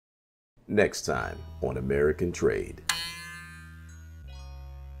Next time on American Trade.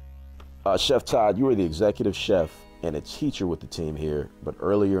 Chef Todd, you are the executive chef and a teacher with the team here, but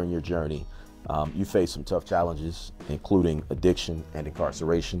earlier in your journey, you faced some tough challenges, including addiction and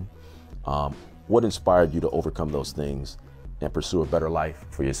incarceration. What inspired you to overcome those things and pursue a better life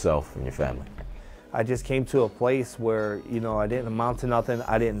for yourself and your family? I just came to a place where, I didn't amount to nothing.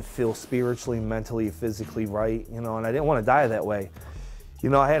 I didn't feel spiritually, mentally, physically right, and I didn't want to die that way.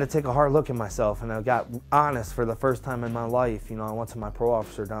 I had to take a hard look at myself, and I got honest for the first time in my life. I went to my parole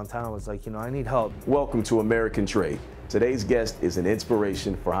officer downtown. I was like, I need help. Welcome to American Trade. Today's guest is an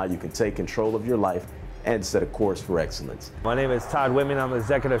inspiration for how you can take control of your life and set a course for excellence. My name is Todd Whitman. I'm the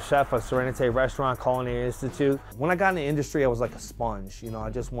executive chef of Sérénité Restaurant Culinary Institute. When I got in the industry, I was like a sponge. I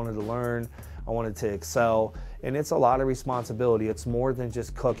just wanted to learn. I wanted to excel, and it's a lot of responsibility. It's more than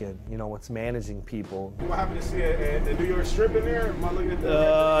just cooking. It's managing people. What happened to see a New York strip in there? Am I looking at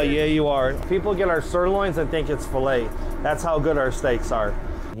that? Yeah, you are. People get our sirloins and think it's filet. That's how good our steaks are.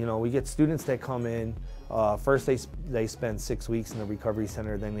 We get students that come in. First, they spend 6 weeks in the recovery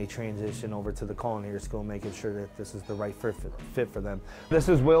center, then they transition over to the culinary school, making sure that this is the right fit for them. This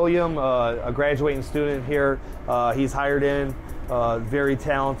is William, a graduating student here. He's hired in, very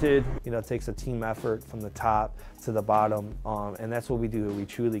talented. It takes a team effort from the top to the bottom, and that's what we do. We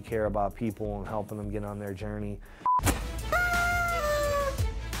truly care about people and helping them get on their journey.